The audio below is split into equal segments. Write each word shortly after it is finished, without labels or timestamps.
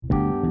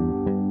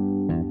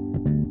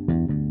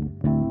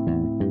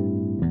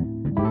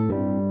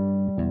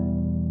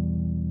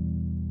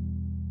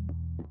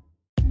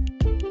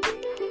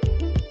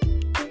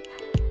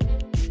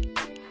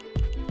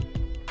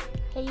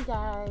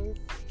guys,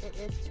 it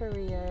is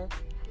Taria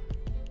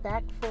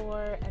back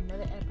for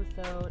another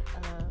episode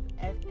of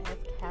SS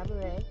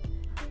Cabaret.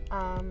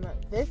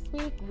 This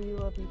week we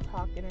will be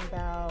talking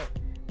about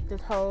this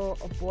whole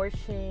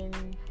abortion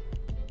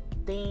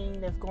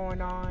thing that's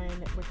going on,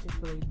 which is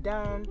really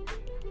dumb.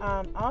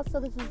 Also,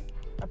 this is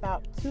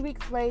about 2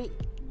 weeks late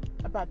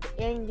about the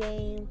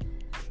Endgame.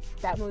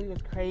 That movie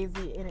was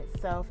crazy in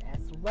itself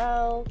as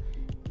well.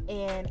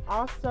 And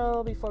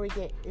also, before we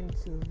get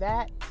into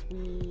that,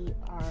 we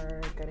are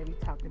going to be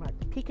talking about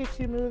the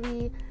Pikachu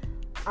movie.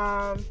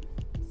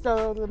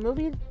 So the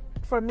movie,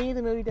 for me,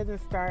 the movie doesn't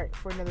start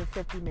for another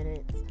 50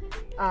 minutes.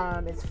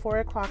 It's 4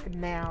 o'clock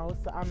now,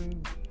 so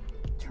I'm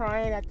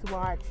trying not to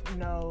watch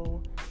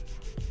no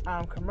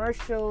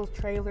commercials,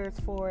 trailers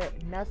for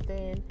it,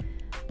 nothing.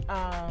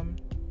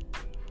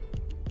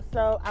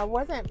 So I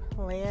wasn't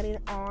planning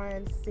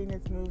on seeing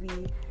this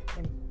movie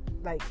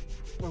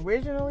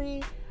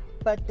originally.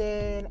 But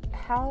then,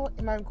 how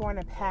am I going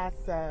to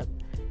pass up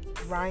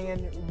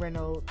Ryan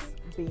Reynolds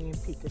being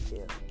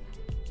Pikachu?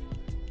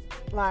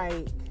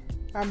 My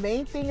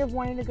main thing of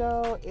wanting to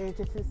go is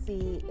just to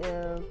see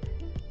if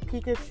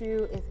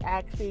Pikachu is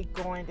actually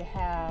going to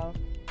have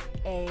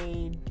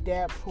a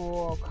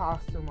Deadpool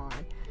costume on.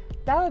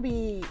 That would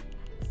be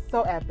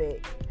so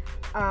epic.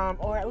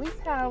 Or at least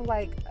have,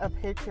 a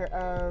picture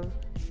of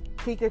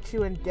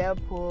Pikachu and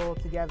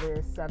Deadpool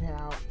together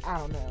somehow. I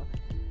don't know.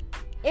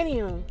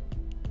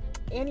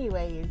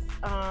 Anyways,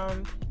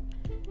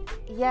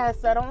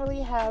 yes, I don't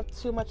really have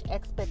too much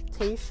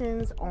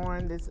expectations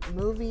on this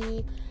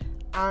movie.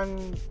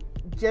 I'm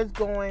just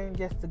going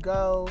just to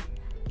go,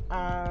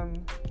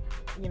 and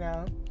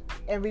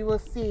we will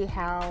see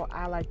how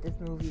I like this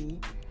movie,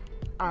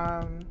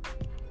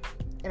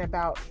 in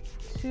about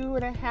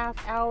 2.5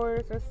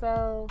 hours or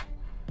so.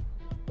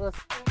 We'll see.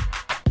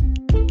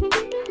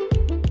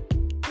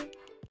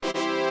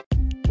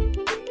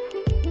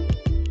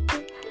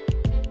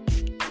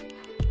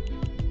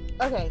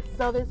 Okay,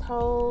 so this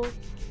whole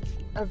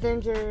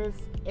Avengers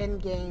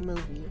Endgame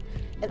movie,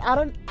 and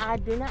I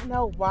do not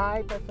know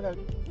why, but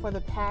for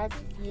the past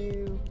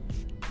few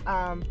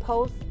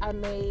posts I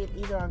made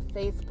either on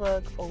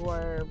Facebook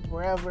or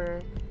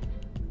wherever,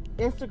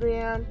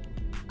 Instagram,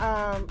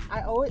 I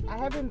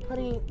have been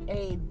putting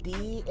a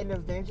D in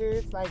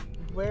Avengers.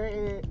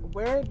 Where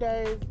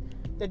does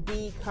the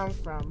D come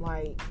from?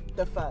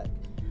 The fuck.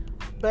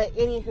 But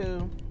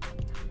anywho,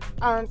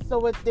 so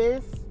with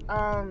this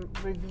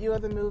review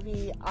of the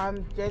movie,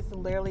 I'm just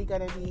literally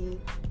gonna be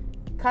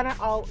kind of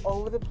all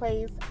over the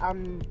place.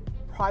 I'm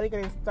probably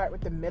gonna start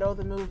with the middle of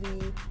the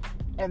movie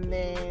and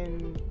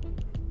then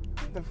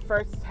the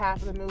first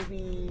half of the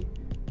movie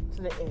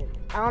to the end.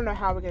 I don't know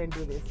how we're gonna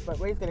do this, but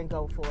we're just gonna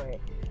go for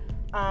it.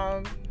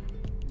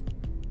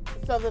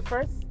 So the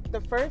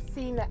first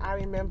scene that I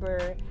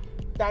remember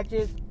that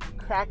just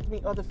cracked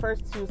me, or the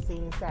first two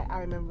scenes that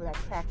I remember that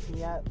cracked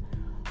me up,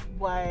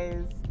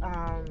 was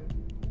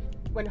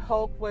when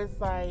Hulk was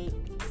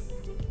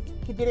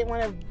he didn't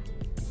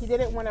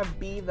want to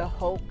be the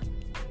Hulk,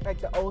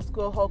 the old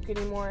school Hulk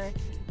anymore,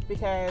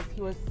 because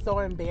he was so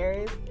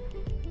embarrassed.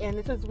 And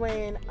this is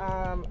when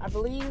I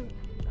believe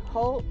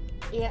Hulk,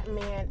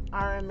 Ant-Man,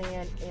 Iron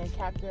Man, and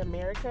Captain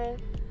America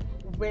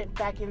went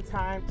back in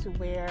time to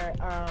where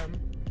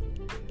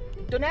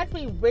don't ask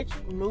me which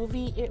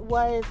movie it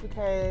was,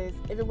 because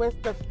if it was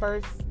the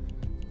first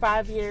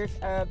 5 years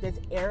of this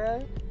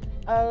era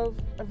of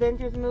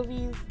Avengers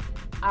movies,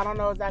 I don't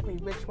know exactly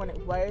which one it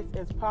was.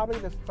 It's probably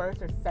the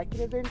first or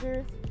second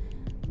Avengers,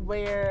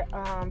 where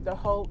the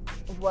Hulk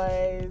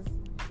was...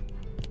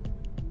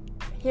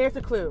 Here's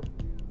a clue.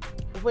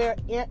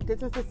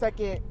 This is the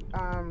second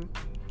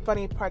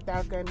funny part that I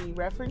was going to be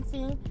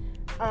referencing.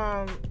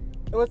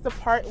 It was the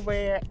part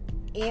where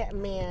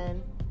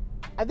Ant-Man...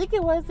 I think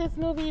it was this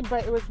movie,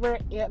 but it was where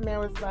Ant-Man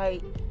was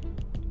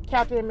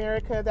Captain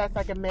America,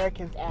 that's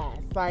American's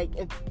ass. I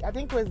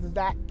think it was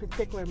that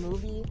particular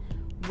movie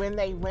when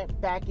they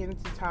went back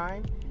into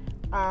time.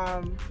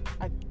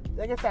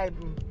 Like I said,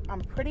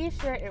 I'm pretty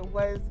sure it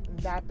was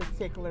that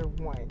particular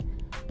one,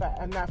 but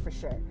I'm not for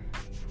sure.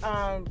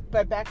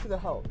 But back to the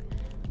Hulk.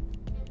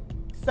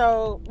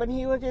 So when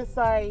he was just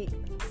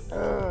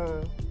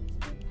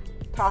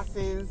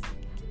tosses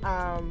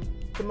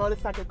the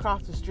motorcycle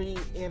across the street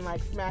and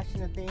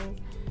smashing the things,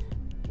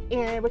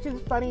 and which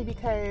is funny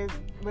because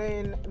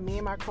when me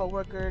and my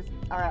coworkers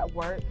are at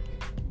work,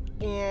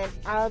 and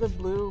out of the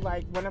blue,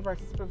 one of our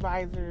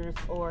supervisors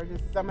or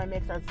just someone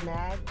makes us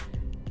mad,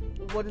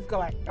 we'll just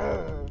go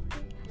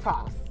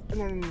toss. And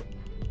then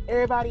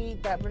everybody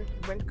that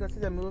went to go see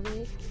the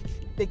movie,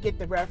 they get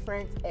the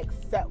reference,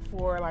 except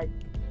for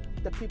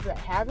the people that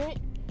haven't.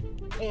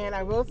 And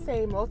I will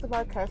say most of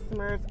our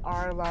customers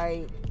are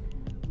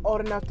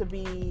old enough to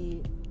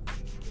be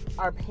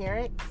our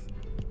parents,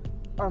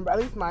 or at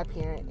least my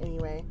parent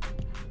anyway,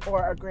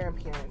 or our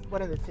grandparents,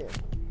 one of the two.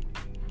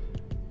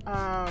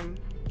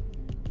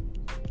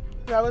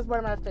 That was one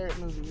of my favorite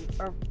movies,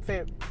 or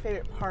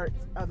favorite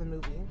parts of the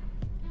movie.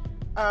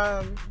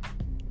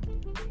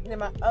 Then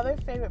my other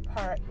favorite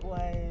part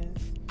was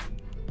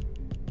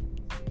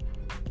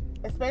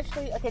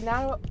especially, okay,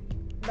 now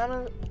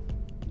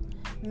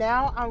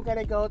I'm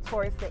gonna go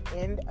towards the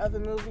end of the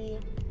movie,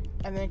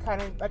 and then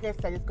kind of, like I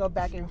said, just go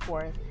back and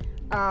forth.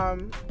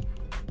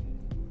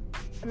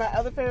 My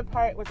other favorite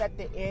part was at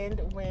the end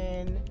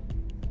when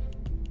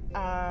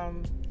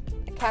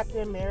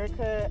Captain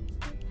America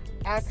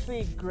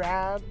actually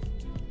grabbed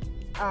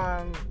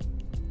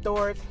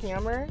Thor's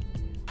hammer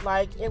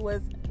like it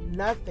was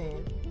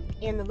nothing,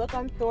 and the look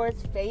on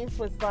Thor's face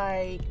was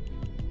like,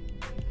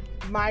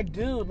 my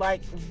dude,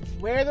 like,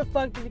 where the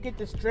fuck did you get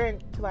the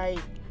strength to, like,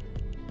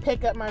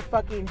 pick up my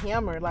fucking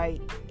hammer?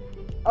 Like,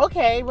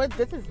 okay, well,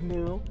 this is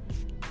new.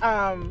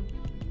 And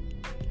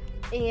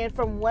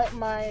from what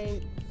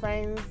my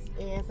friends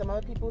and some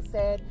other people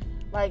said,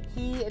 like,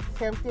 he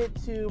attempted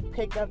to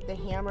pick up the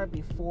hammer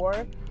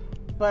before,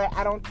 but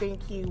I don't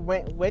think he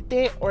went with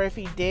it, or if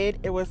he did,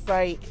 it was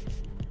like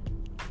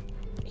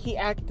he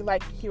acted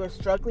like he was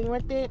struggling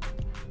with it,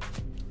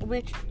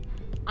 which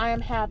I am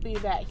happy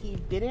that he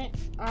didn't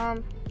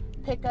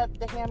pick up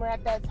the hammer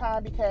at that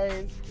time,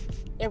 because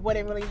it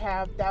wouldn't really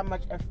have that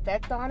much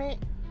effect on it.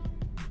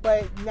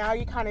 But now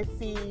you kind of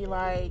see,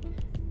 like,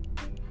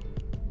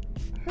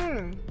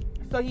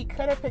 so he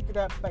could have picked it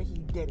up, but he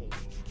didn't.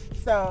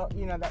 So,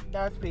 you know, that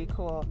was pretty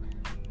cool.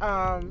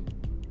 Oh,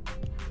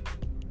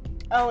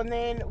 and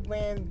then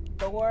when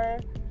Thor,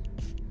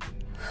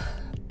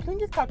 can we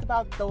just talk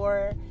about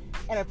Thor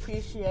and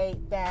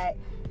appreciate that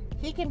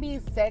he can be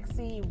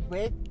sexy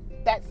with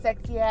that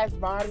sexy ass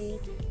body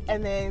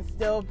and then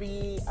still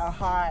be a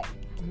hot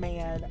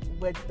man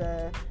with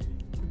the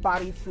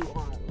bodysuit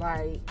on?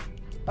 Like,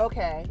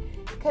 okay,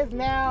 because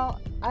now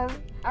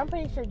I'm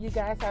pretty sure you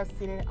guys have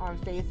seen it on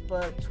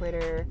Facebook,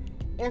 Twitter,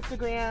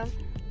 Instagram,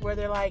 where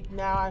they're like,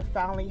 now I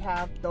finally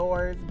have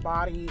Thor's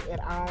body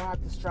and I don't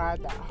have to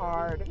strive that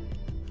hard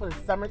for the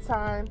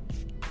summertime.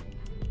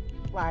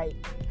 Like,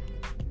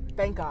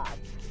 thank God.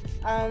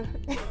 And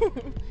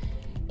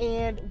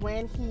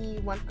when he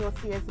went to go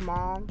see his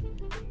mom,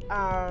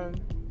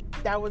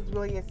 that was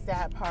really a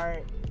sad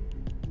part,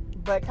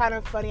 but kind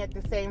of funny at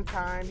the same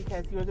time,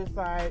 because he was just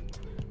like,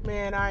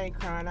 man, I ain't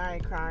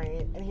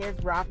crying. And here's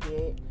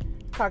Rocket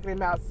talking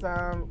about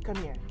some, come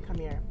here.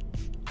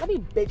 Let me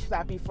bitch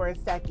slap you for a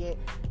second.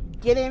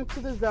 Get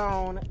into the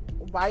zone.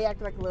 Why you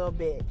acting like a little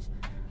bitch?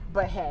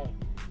 But hey,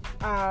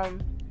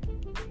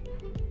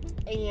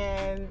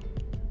 and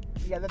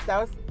yeah,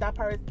 that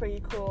part was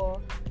pretty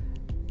cool.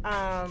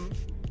 And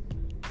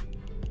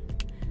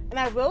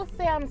I will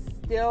say I'm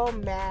still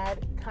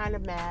kind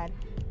of mad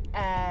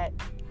at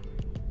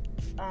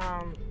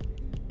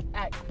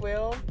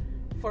Quill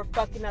for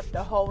fucking up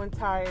the whole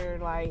entire,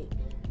 like,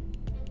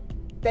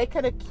 they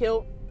could have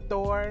killed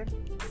Thor,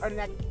 or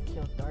not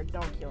killed Thor,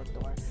 don't kill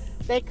Thor.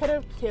 They could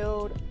have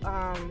killed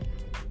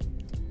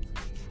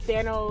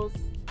Thanos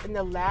in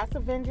the last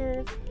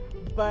Avengers,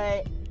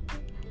 but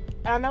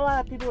I know a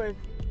lot of people were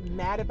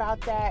mad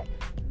about that,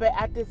 but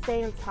at the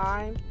same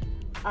time,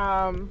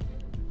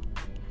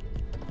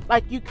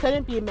 like, you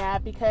couldn't be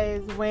mad,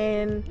 because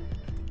when,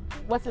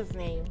 what's his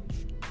name?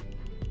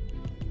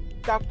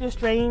 Doctor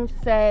Strange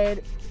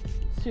said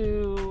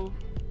to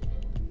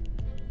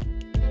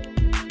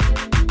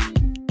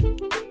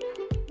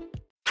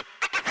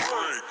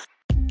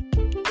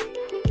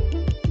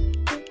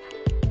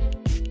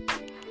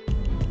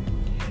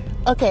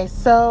okay,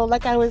 so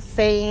like I was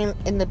saying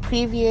in the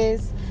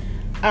previous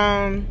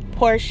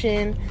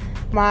portion,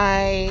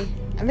 I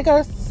think I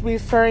was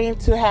referring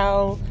to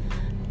how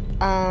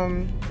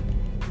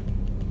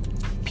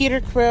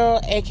Peter Quill,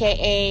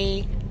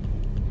 aka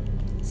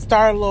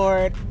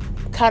Star-Lord,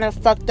 kind of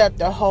fucked up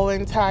the whole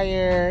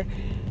entire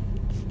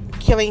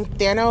killing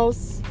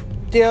Thanos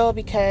deal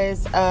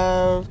because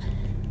of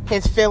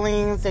his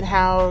feelings and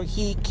how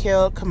he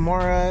killed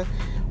Gamora,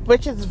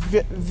 which is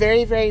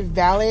very, very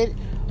valid.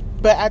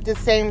 But at the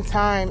same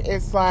time,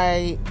 it's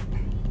like,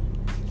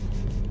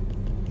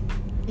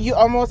 you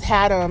almost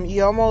had him,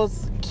 you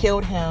almost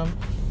killed him,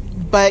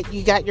 but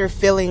you got your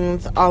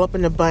feelings all up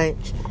in a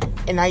bunch,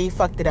 and now you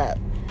fucked it up.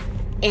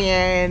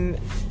 And,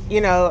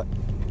 you know,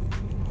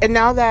 and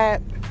now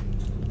that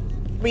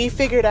we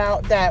figured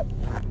out that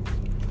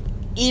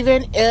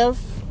even if,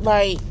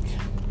 like,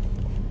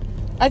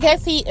 I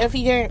guess if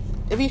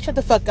he shut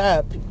the fuck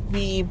up,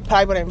 we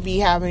probably wouldn't be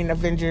having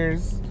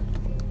Avengers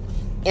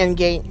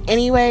Endgame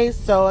anyway,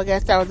 so I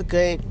guess that was a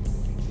good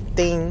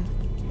thing.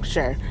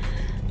 Sure.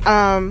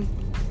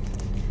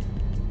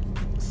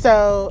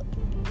 So,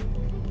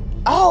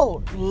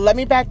 let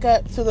me back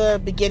up to the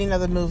beginning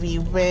of the movie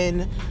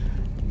when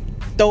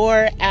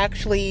Thor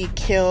actually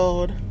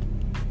killed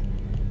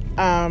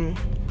Thanos,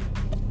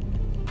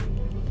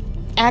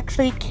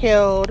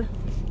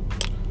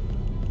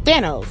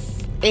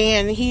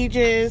 and he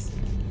just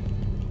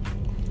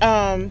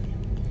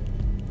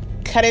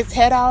cut his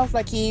head off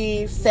like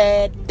he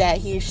said that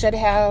he should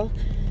have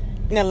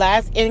in the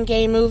last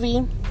Endgame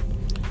movie.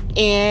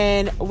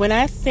 And when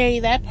I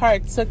say that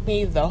part took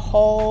me the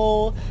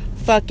whole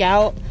fuck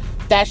out,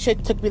 that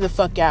shit took me the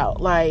fuck out.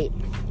 Like,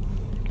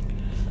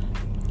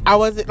 I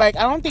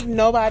don't think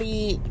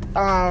nobody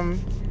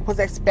was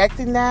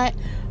expecting that,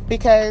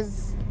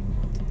 because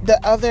the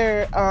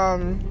other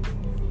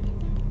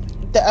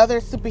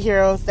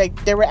superheroes,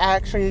 like, they were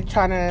actually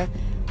trying to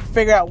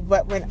figure out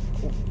what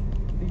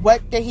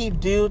did he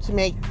do to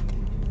make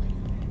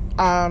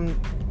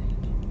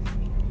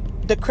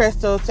the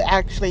crystal to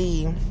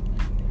actually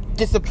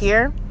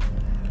disappear.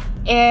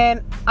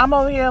 And I'm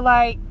over here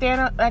like,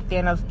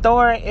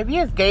 Thor, if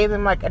you just gave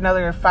him like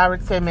another 5 or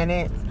 10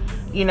 minutes,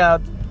 you know,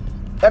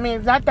 I mean,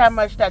 it's not that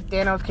much that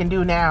Thanos can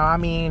do now. I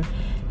mean,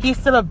 he's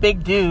still a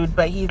big dude,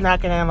 but he's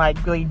not gonna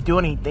like really do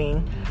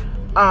anything.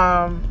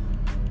 But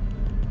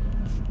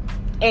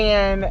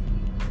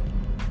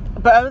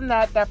other than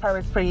that, that part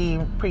was pretty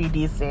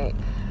decent.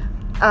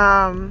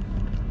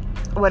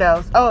 What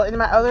else? Oh,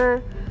 and the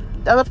other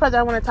part that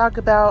I want to talk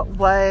about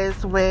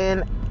was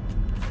when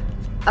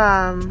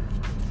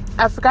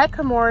I forgot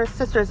Gamora's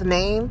sister's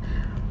name.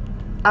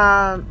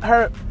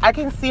 I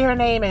can see her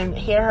name and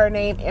hear her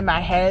name in my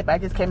head, but I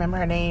just can't remember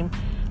her name.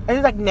 It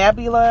was like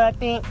Nebula, I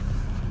think.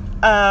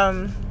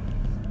 And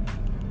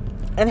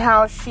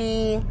how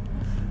she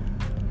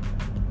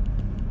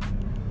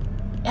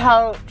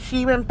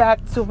went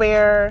back to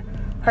where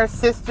her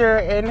sister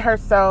and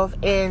herself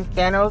and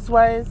Thanos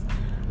was,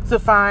 to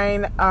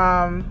find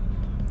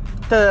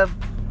the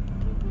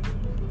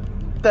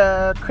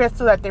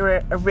crystal that they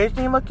were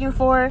originally looking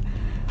for,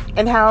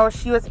 and how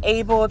she was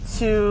able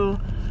to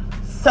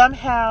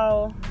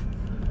somehow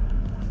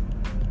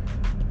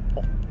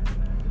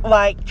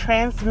like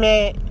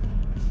transmit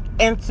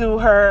into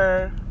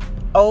her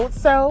old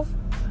self.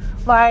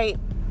 Like,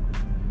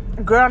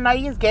 girl, now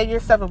you just gave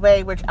yourself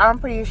away, which I'm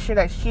pretty sure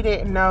that she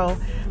didn't know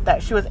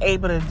that she was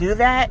able to do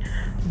that.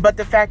 But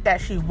the fact that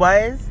she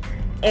was,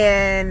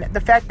 and the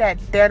fact that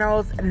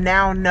Thanos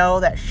now know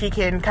that she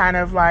can kind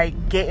of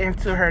like get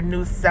into her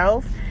new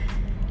self,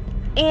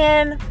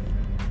 and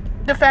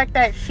the fact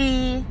that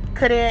she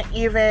couldn't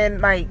even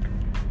like,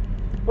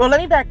 well,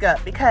 let me back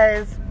up,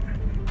 because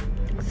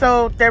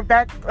so they're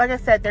back, like I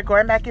said, they're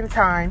going back in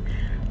time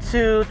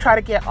to try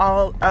to get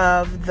all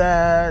of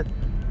the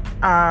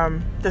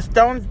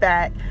stones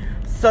back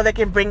so they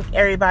can bring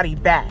everybody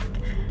back.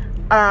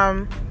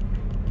 And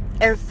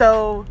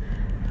so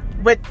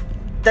with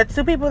the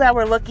two people that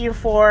were looking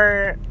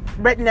for,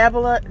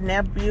 Nebula,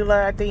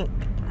 I think,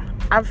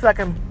 I feel like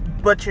I'm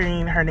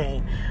butchering her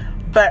name,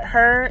 but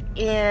her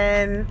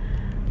and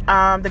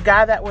the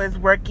guy that was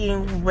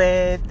working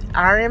with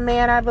Iron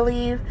Man, I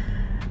believe,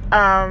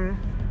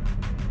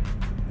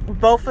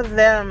 both of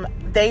them,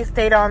 they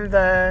stayed on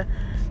the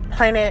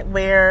planet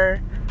where,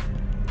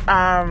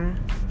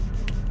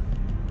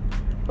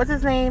 what's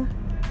his name?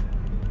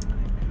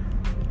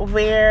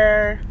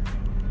 Where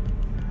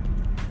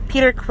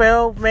Peter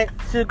Quill went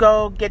to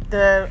go get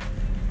the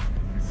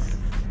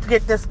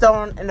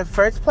stone in the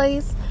first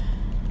place.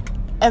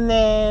 And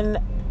then,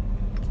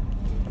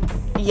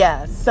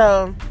 yeah,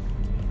 so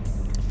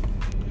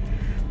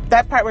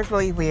that part was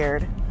really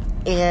weird.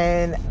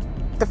 And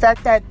the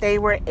fact that they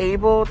were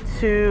able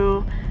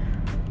to,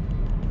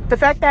 the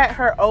fact that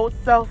her old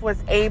self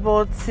was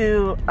able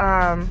to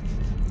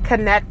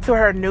connect to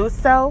her new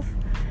self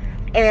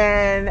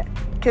and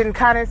can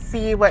kind of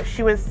see what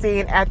she was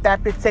seeing at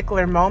that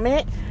particular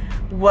moment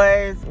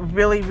was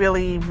really,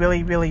 really,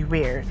 really, really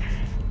weird.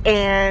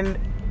 And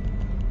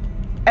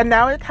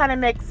now it kind of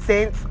makes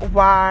sense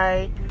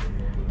why,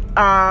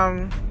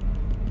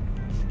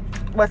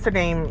 what's her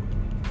name?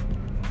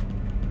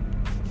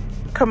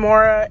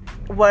 Gamora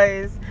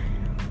was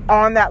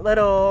on that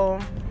little,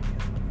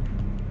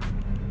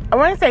 I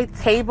want to say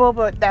table,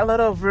 but that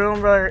little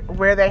room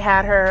where they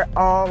had her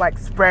all like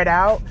spread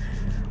out.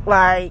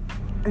 Like,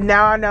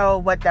 now I know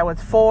what that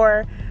was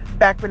for.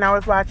 Back when I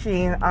was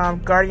watching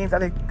Guardians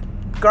of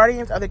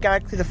the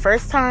Galaxy the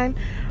first time,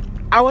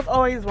 I was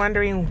always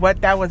wondering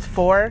what that was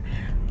for.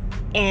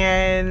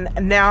 And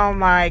now I'm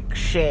like,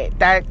 shit,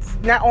 that's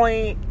not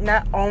only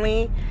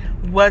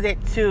was it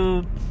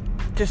to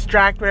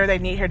distract where they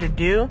need her to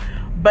do,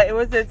 but it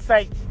was just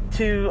like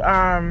to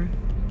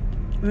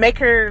make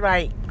her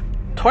like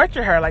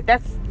torture her. Like,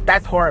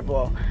 that's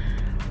horrible.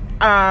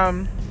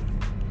 And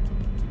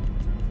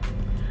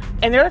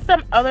there were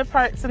some other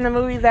parts in the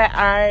movie that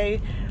I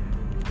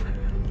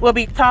will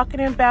be talking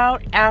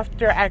about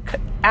after I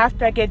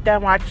get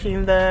done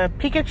watching the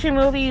Pikachu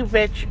movie,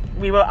 which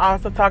we will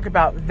also talk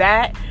about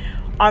that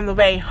on the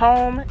way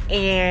home.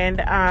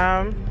 And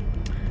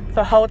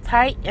so hold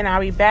tight, and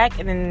I'll be back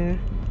and then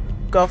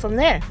go from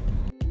there.